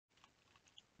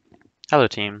Hello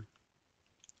team.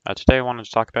 Today I wanted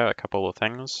to talk about a couple of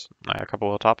things, a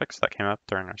couple of topics that came up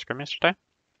during our scrim yesterday.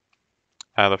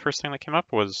 The first thing that came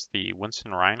up was the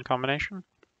Winston-Ryan combination.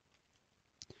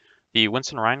 The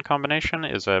Winston-Ryan combination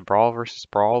is a brawl versus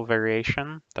brawl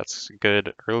variation that's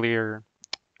good earlier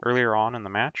on in the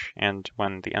match and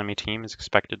when the enemy team is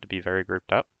expected to be very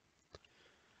grouped up.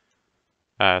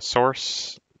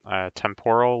 Source,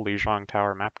 Temporal Lijiang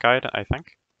Tower map guide, I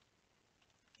think.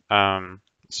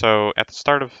 So at the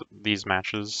start of these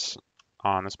matches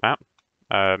on this map,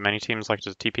 many teams like to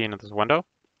TP into this window.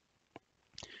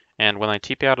 And when they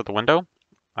TP out of the window,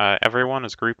 everyone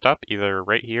is grouped up either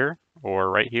right here or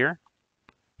right here,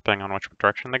 depending on which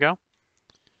direction they go.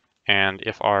 And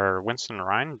if our Winston and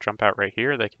Ryan jump out right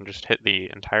here, they can just hit the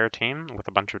entire team with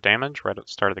a bunch of damage right at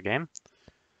the start of the game.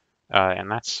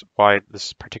 And that's why this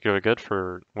is particularly good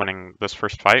for winning this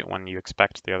first fight when you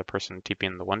expect the other person to TP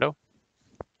in the window.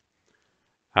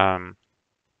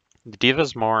 The D.Va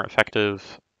is more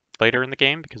effective later in the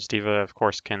game because D.Va, of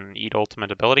course, can eat ultimate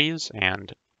abilities,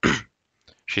 and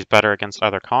she's better against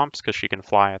other comps because she can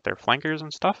fly at their flankers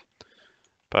and stuff.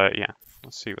 But yeah,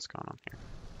 let's see what's going on here.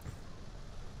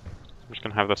 I'm just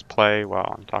going to have this play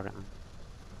while I'm talking.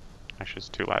 Actually, it's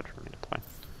too loud for me to play.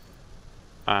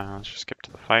 Let's just skip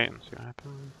to the fight and see what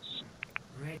happens.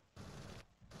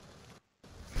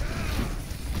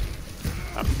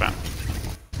 That's bad.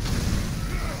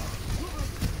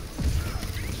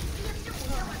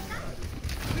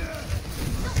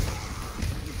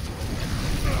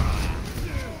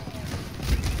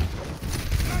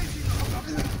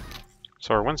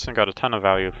 So our Winston got a ton of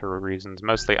value for reasons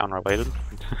mostly unrelated.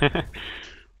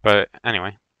 But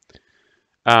anyway.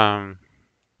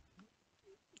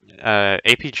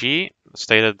 APG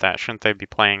stated that shouldn't they be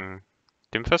playing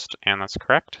Doomfist, and that's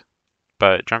correct.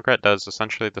 But Junkrat does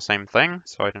essentially the same thing,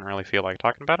 so I didn't really feel like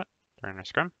talking about it during our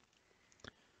scrim.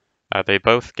 They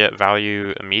both get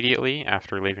value immediately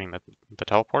after leaving the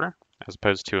teleporter, as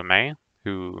opposed to a Mei,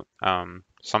 who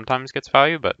sometimes gets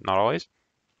value, but not always.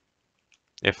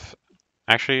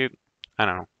 Actually, I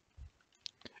don't know.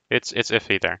 It's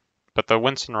iffy there. But the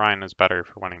Winston Ryan is better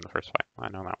for winning the first fight. I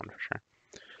know that one for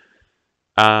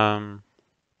sure.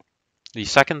 The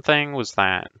second thing was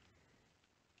that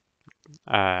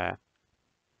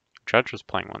Judge was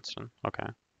playing Winston. Okay.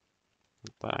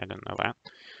 I didn't know that.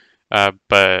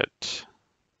 But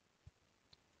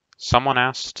someone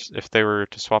asked if they were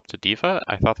to swap to D.Va.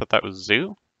 I thought that was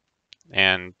Zoo.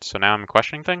 And so now I'm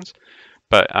questioning things.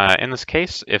 But in this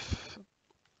case, if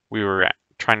we were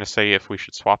trying to say if we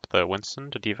should swap the Winston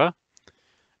to D.Va,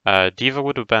 D.Va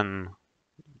would have been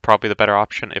probably the better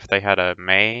option if they had a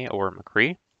Mei or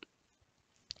McCree,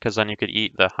 because then you could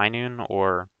eat the High Noon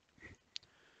or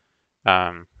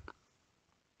fucking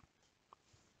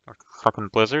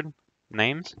Blizzard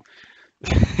names.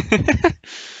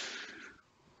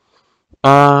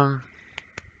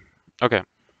 Okay.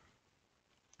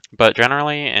 But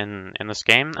generally in this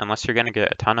game, unless you're gonna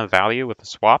get a ton of value with the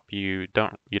swap, you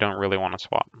don't really want to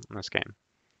swap in this game.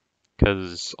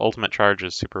 Because ultimate charge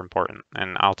is super important.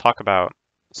 And I'll talk about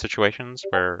situations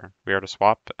where we are to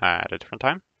swap at a different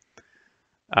time.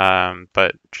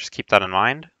 But just keep that in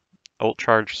mind. Ult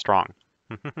charge strong.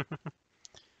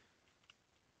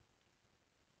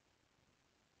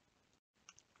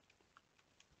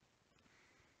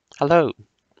 Hello.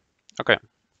 Okay.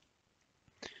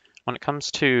 When it comes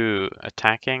to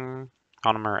attacking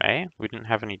Hanamura A, we didn't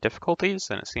have any difficulties,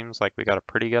 and it seems like we got a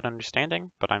pretty good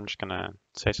understanding, but I'm just going to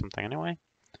say something anyway,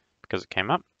 because it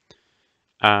came up.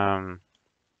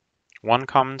 One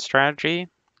common strategy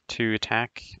to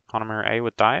attack Hanamura A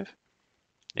with dive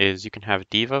is you can have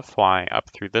D.Va fly up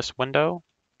through this window,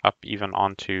 up even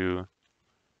onto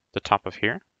the top of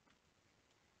here.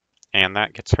 And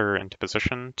that gets her into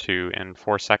position to, in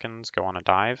 4 seconds, go on a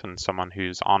dive, and someone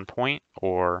who's on point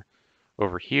or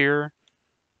over here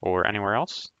or anywhere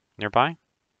else nearby.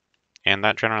 And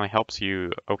that generally helps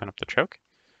you open up the choke.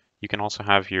 You can also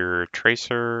have your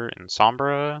Tracer and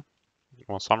Sombra.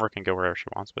 Well, Sombra can go wherever she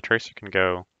wants, but Tracer can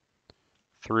go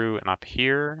through and up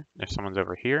here if someone's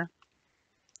over here.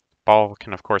 Ball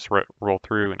can, of course, roll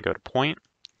through and go to point.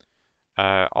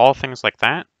 All things like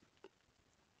that.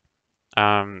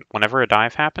 Whenever a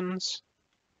dive happens,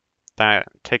 that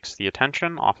takes the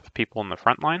attention off of people in the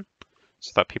front line,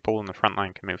 so that people in the front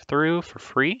line can move through for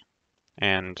free.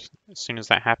 And as soon as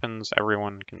that happens,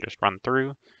 everyone can just run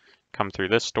through, come through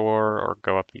this door or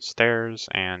go up these stairs,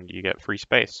 and you get free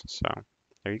space. So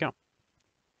there you go.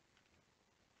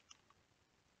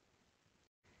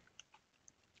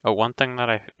 Oh, one thing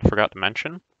that I forgot to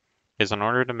mention is in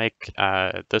order to make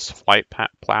this flight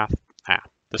path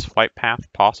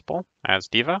possible as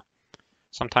D.Va,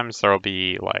 Sometimes there'll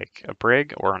be like a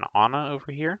Brig or an Ana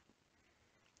over here.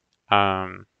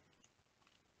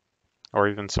 Or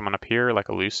even someone up here like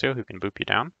a Lucio who can boop you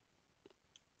down.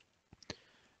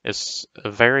 It's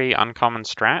a very uncommon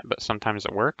strat, but sometimes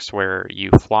it works, where you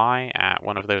fly at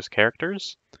one of those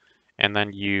characters and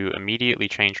then you immediately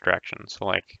change direction. So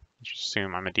like, just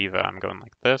assume I'm a diva, I'm going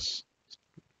like this,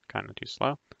 kind of too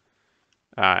slow.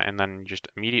 And then you just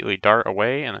immediately dart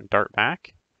away and then dart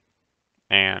back.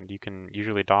 And you can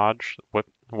usually dodge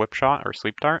whip shot or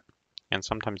sleep dart, and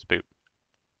sometimes boot.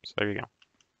 So there you go.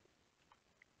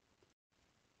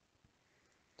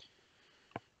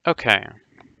 Okay,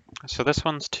 so this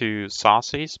one's to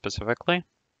Saucy specifically.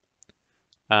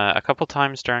 A couple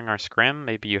times during our scrim,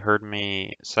 maybe you heard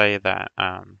me say that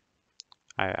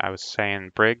I was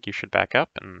saying, Brig, you should back up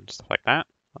and stuff like that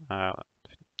a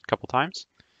couple times.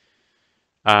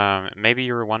 Maybe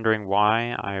you were wondering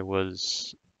why I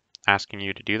was asking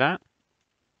you to do that.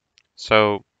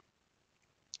 So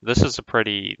this is a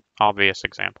pretty obvious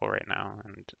example right now,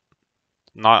 and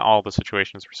not all the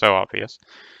situations were so obvious,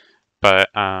 but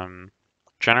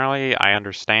generally I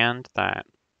understand that,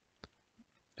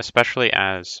 especially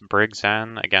as Brig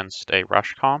Zen against a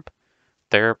rush comp,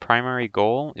 their primary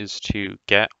goal is to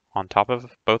get on top of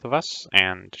both of us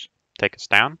and take us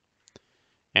down.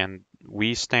 And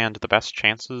we stand the best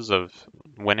chances of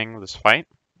winning this fight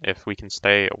if we can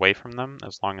stay away from them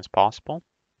as long as possible.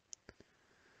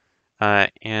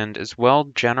 And as well,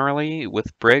 generally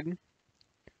with Brig,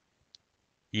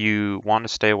 you want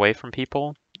to stay away from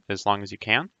people as long as you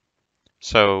can.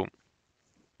 So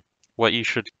what you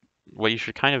should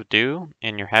kind of do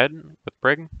in your head with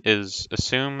Brig is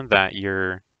assume that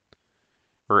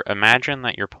or imagine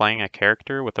that you're playing a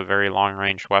character with a very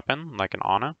long-range weapon, like an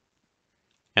Ana,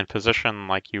 and position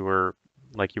like you were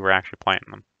actually playing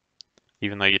them,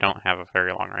 even though you don't have a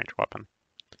very long-range weapon.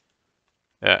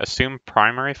 Assume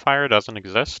primary fire doesn't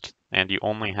exist, and you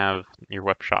only have your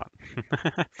whip shot.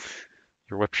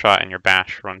 Your whip shot and your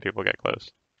bash when people get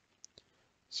close.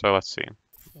 So let's see.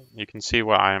 You can see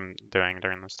what I'm doing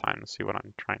during this time to see what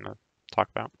I'm trying to talk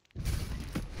about.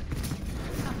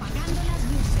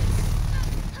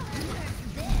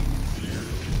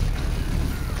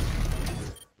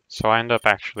 So I end up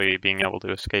actually being able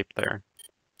to escape there.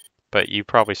 But you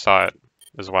probably saw it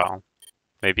as well.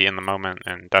 Maybe in the moment,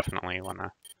 and definitely when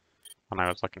I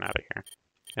was looking at it here,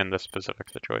 in this specific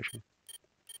situation.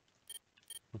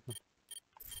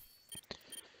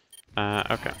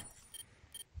 Okay.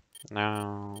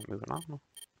 Now, moving on.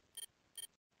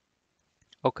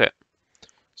 Okay.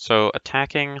 So,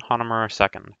 attacking Hanamura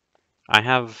second. I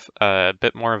have a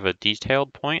bit more of a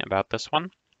detailed point about this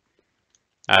one.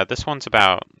 This one's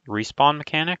about respawn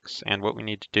mechanics and what we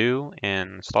need to do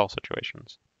in stall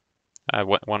situations,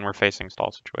 when we're facing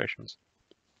stall situations.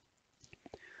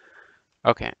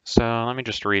 Okay, so let me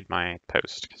just read my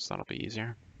post, because that'll be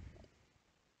easier.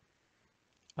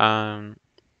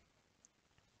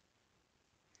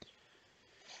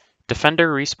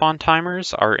 Defender respawn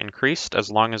timers are increased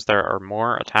as long as there are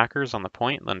more attackers on the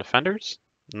point than defenders,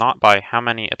 not by how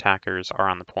many attackers are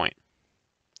on the point.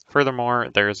 Furthermore,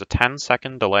 there is a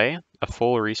 10-second delay, a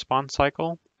full respawn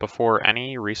cycle, before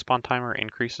any respawn timer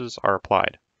increases are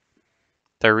applied.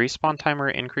 The respawn timer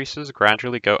increases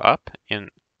gradually go up in...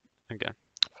 Again,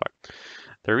 fuck.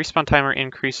 The respawn timer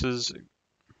increases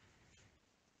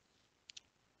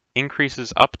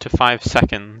up to 5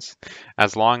 seconds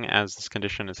as long as this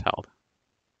condition is held.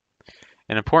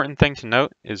 An important thing to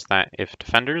note is that if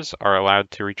defenders are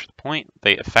allowed to reach the point,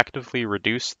 they effectively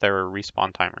reduce their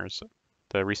respawn timers,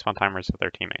 the respawn timers of their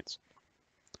teammates.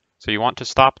 So you want to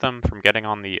stop them from getting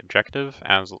on the objective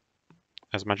as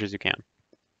much as you can.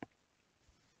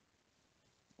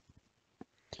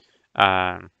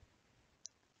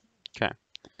 Okay.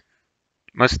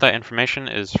 Most of that information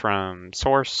is from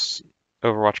source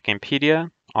Overwatch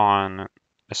Gamepedia on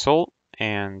Assault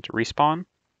and Respawn,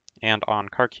 and on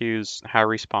CarQ's how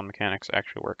respawn mechanics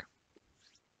actually work.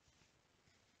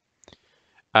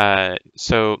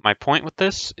 So my point with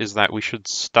this is that we should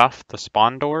stuff the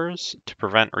spawn doors to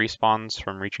prevent respawns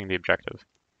from reaching the objective.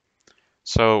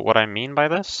 So what I mean by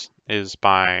this is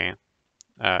by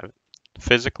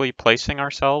physically placing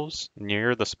ourselves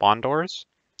near the spawn doors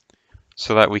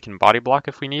so that we can body block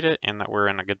if we need it, and that we're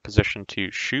in a good position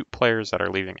to shoot players that are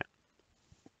leaving it.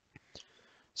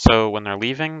 So when they're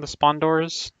leaving the spawn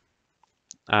doors,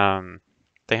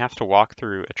 they have to walk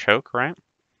through a choke, right?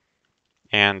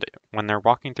 And when they're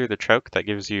walking through the choke, that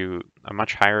gives you a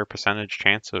much higher percentage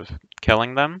chance of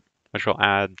killing them, which will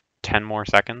add 10 more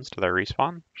seconds to their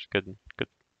respawn, which is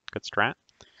good strat.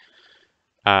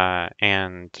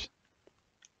 And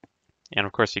And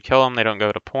of course, you kill them, they don't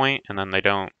go to point, and then they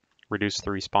don't reduce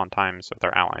the respawn times of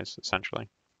their allies, essentially.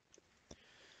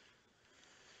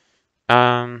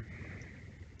 What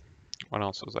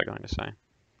else was I going to say?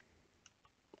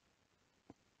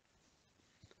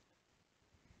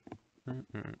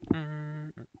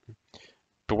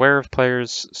 Beware of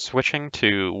players switching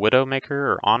to Widowmaker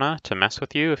or Ana to mess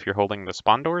with you if you're holding the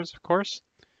spawn doors, of course.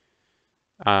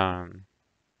 But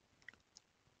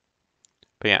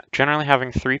yeah, generally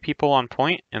having 3 people on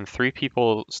point and 3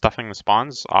 people stuffing the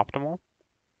spawns is optimal.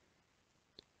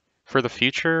 For the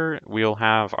future, we'll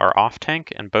have our off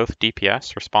tank and both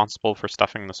DPS responsible for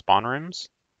stuffing the spawn rooms.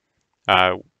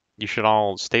 You should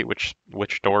all state which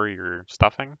door you're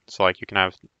stuffing. So like you can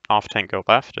have off tank go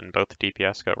left and both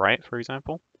DPS go right, for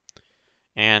example.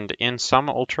 And in some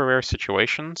ultra rare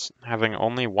situations, having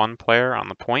only one player on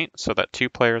the point so that 2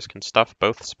 players can stuff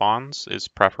both spawns is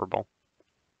preferable.